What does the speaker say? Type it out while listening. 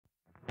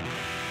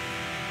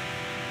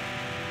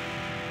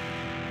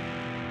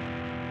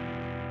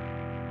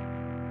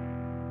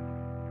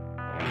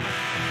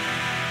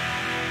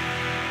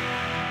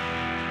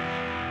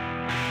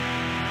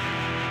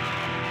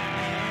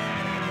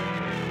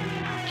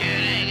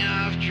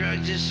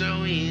drugs is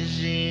so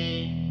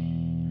easy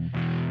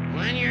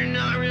when you're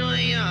not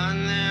really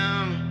on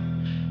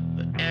them,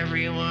 but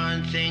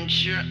everyone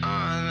thinks you're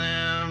on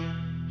them,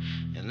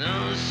 and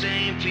those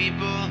same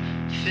people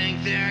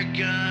think they're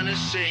gonna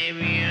save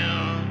you.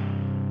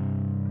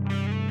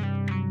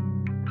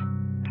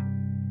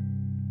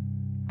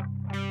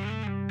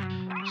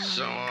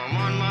 So I'm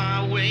on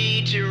my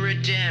way to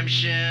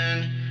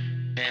redemption,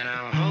 and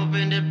I'm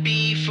hoping to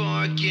be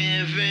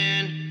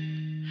forgiven.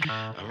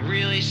 I'm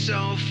really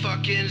so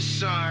fucking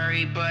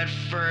sorry, but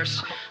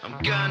first I'm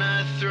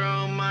gonna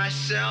throw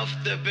myself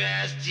the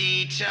best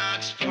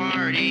detox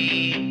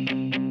party.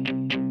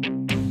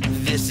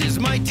 This is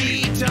my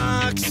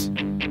detox.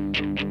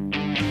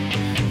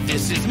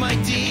 This is my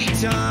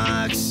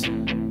detox.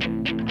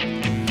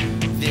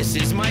 This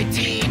is my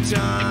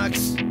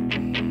detox.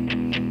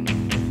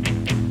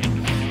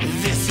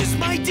 This is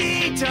my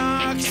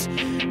detox,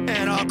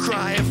 and I'll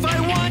cry if I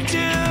want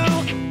to.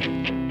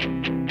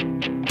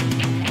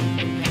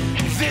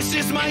 This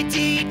is my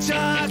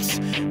detox,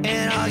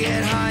 and I'll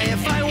get high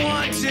if I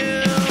want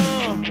to.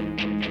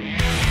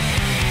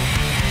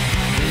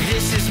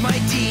 This is my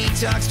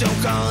detox,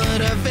 don't call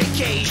it a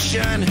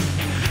vacation.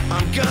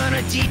 I'm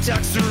gonna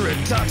detox through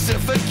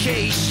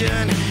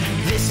detoxification.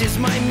 This is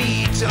my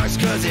me-tox,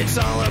 cause it's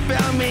all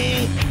about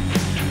me.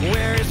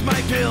 Where is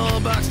my pill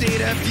box?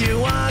 Need a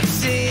few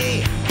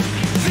oxy.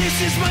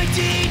 This is my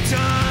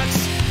detox,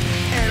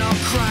 and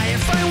I'll cry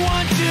if I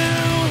want to.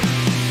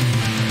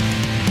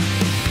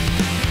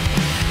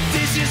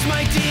 This is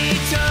my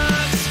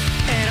detox,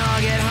 and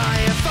I'll get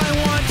high if I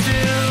want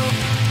to.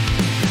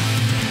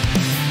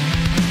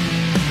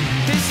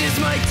 This is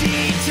my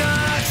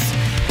detox,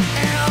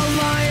 and I'll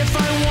lie if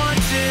I want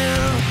to.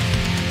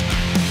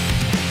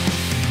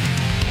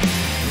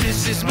 This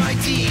is my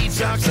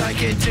detox, I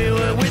can do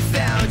it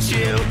without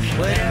you.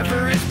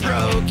 Whatever is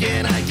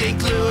broken, I can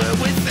glue it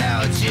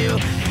without you.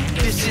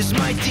 This is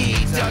my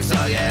detox,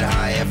 I'll get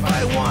high if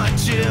I want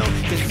to.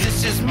 Cause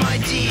this is my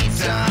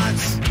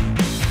detox.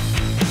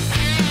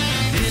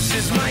 This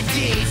is my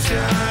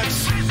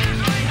detox.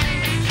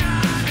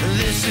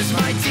 This is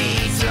my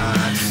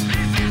detox.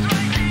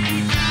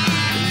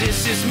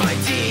 This is my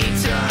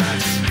detox.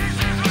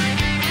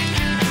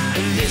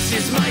 This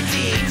is my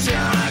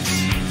detox.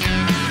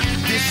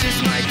 This is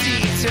my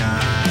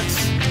detox.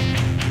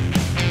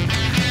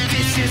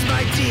 This is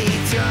my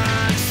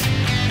detox.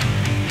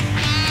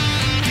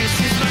 This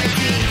is my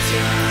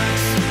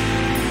detox.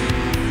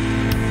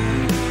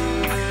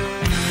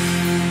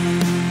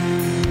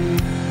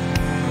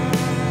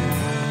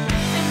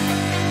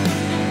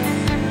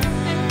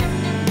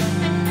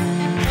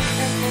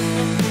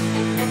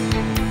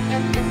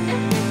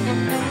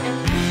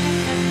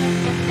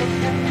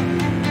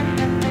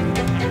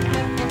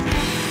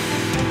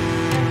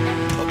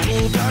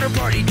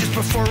 Party just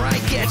before I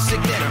get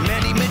sick. Then a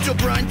many-mental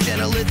brunch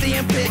and a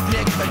lithium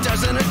picnic. A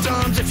dozen of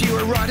doms, a few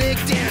erotic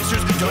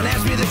dancers. Don't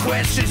ask me the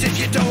questions if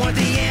you don't want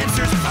the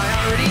answers. I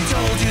already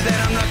told you that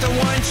I'm not the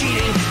one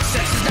cheating.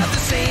 Sex is not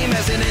the same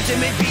as an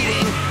intimate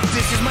beating.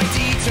 This is my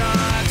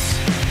detox.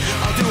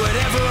 I'll do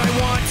whatever I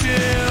want to,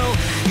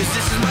 cause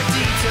this is my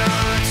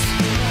detox.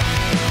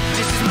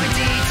 This is my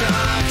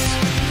detox.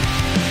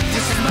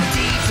 This is my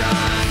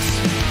detox.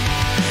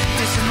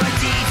 This is my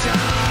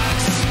detox.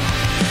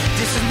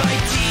 This is my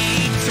detox.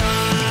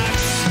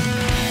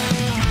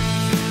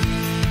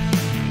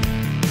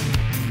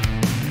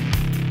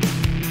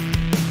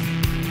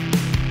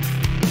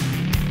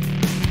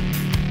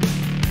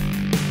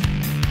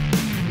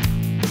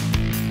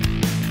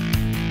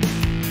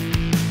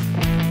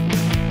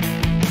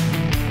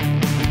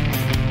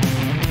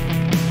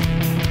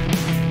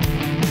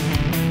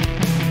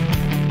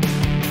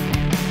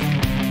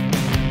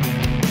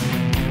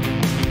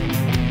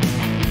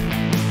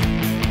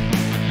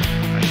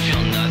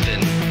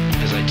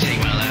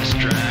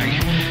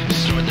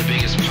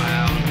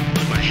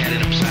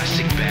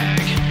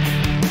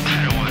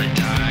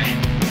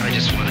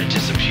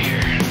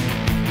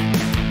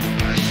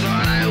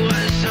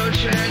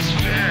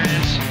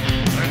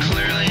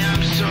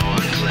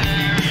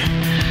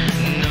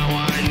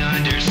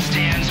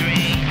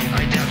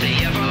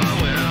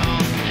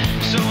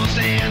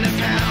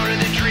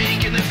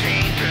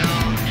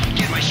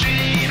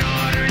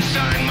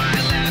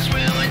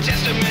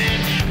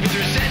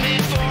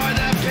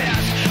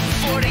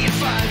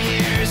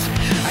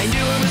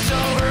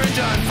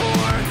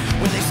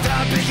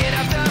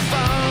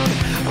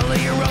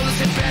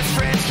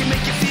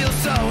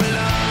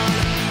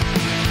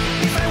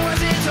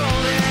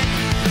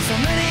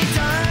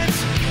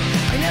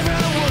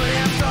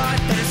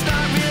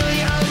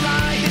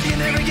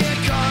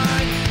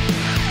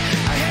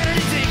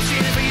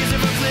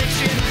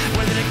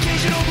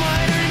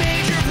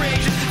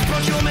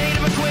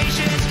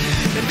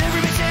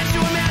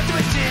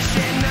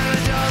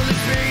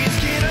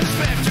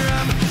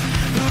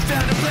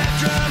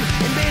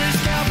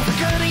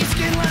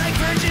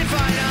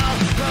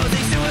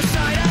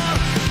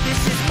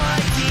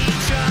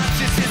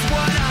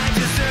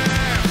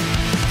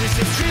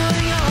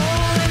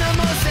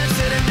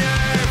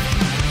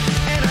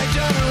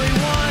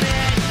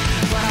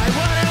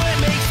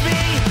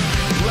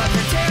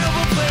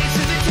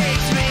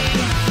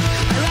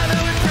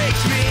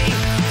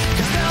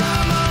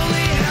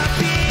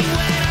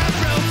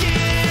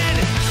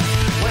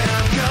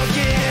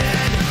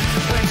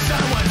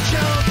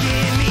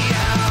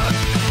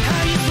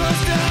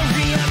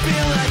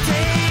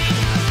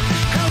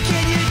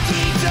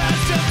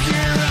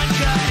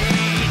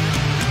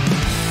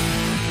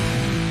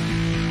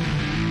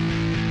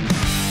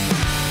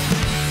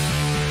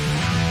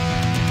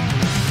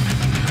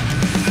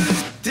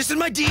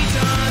 my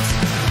detox.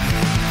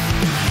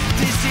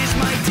 This is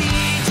my detox.